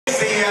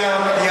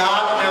the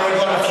art. Now we've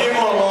got a few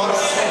more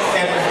lots,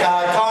 and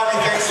kindly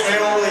thanks to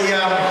all the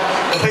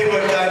people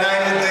who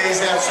donated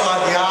these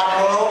outside the art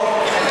world.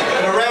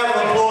 And a round of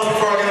applause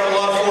before I get on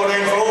lot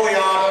 14 for all the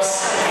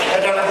artists.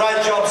 They've done a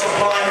great job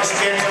supplying us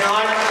again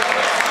tonight.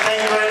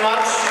 Thank you very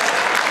much,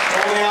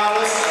 all the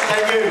artists.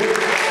 Thank you.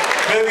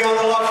 Moving on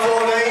to lot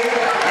 14.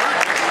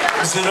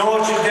 This is an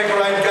orchard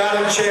decorated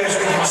garden chair, as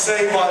we can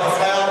see by the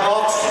flower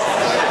box.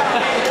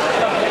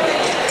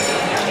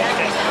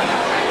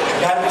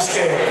 Don't be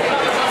scared.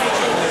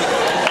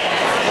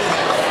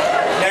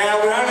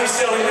 Now, we're only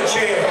selling the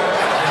chair.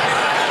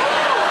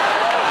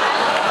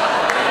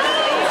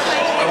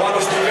 I want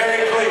us to be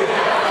very clear.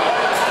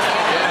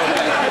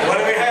 What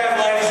do we have,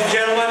 ladies and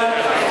gentlemen?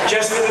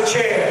 Just for the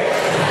chair.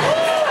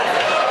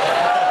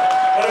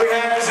 What do we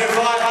have? Is there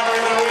 500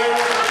 in the room?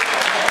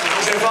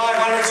 Is there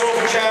 500? It's all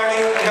for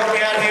charity. Help me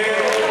out here.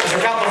 There's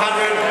a couple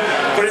hundred.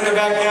 Put it in the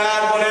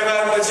backyard,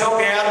 whatever. Let's help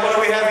me out. What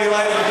do we have here,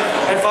 ladies?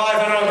 At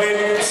 500, I've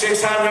bid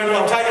 600.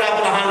 I'll take it up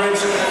in the hundreds.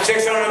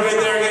 600 I've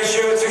bid there against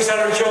you. At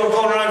 600 at your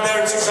corner over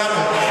there at 600.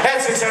 At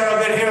 600 I've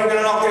bid here. I'm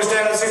going to knock this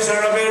down at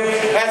 600 I've bid.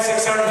 At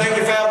 600,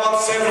 thank you, foul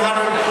box.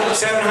 700.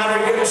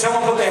 700.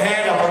 Someone put their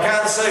hand up. I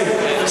can't see.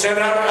 700.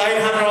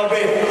 800 I've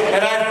bid.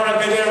 At 800 I've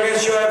bid there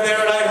against you over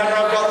there. At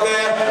 800 I've got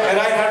there. At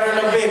 800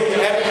 I've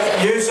bid. At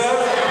you, sir?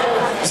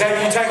 Is that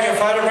you taking a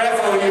photograph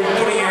or are you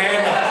putting your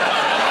hand up?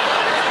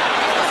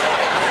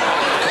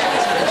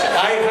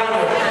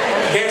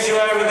 800 against you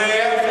over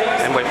there.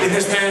 In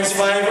this man's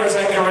favour, is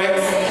that correct?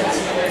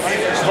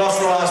 He's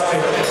lost the last pick.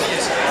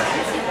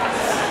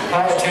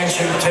 Pay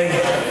attention, team.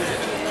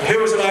 Who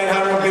was at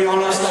 800, be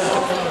honest?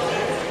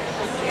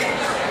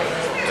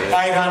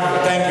 800,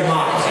 thank you,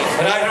 Mark.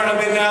 At 800 I've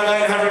bid now,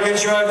 at 800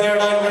 against you over there,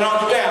 at 800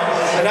 knocked it down.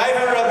 At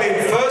 800 I've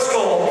bid, first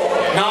call,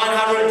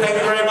 900,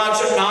 thank you very much,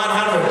 at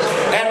 900.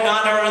 At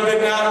 900 I've bid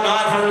now, at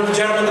 900, the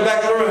gentleman in the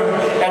back of the room.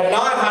 At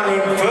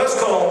 900,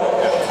 first call,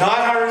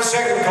 900,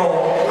 second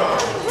call,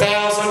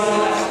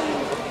 1,000.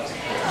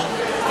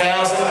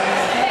 1,000.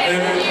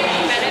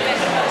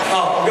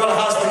 Oh, we've got a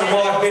husband and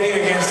wife bidding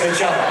against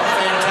each other.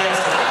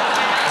 Fantastic.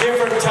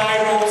 Different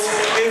tables,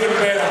 even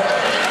better.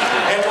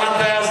 At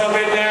 1,000 I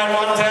bid now,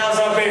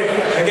 1,000 I bid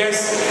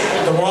against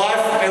the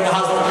wife and the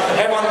husband.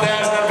 At 1,000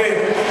 I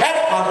bid. At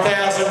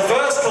 1,000,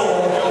 first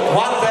call,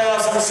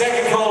 1,000,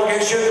 second call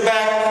against you at the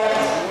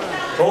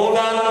back. All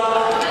done.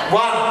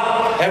 One.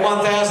 At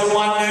 1,001,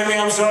 Numi,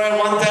 I'm sorry, at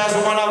 1,001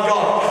 I've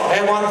got.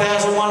 At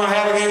 1,001 I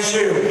have against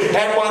you.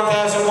 At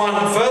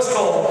 1,001, first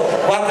call,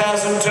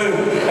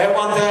 1,002. At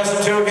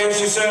 1,002 against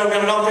you, sir, I'm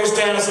going to knock this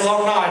down, it's a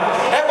long night.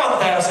 At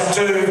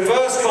 1,002,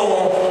 first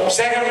call,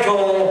 second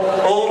call,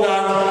 all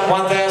done.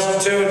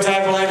 1,002 in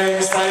table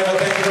 18's favour,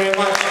 thank you very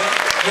much.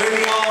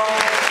 Moving on.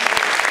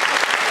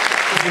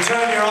 If you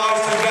turn your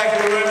eyes to the back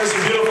of the room, there's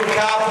a beautiful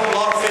carpet,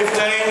 lot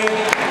 15.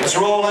 It's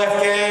raw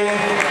Afghan,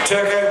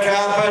 Turco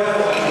carpet.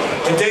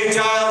 The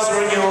details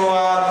are in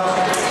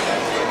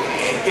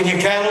your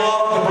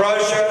catalogue, the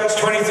brochure. It's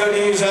 20, 30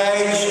 years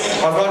age.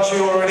 I've got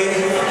you already.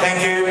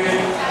 Thank you.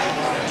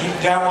 You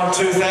don't want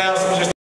 2,000, just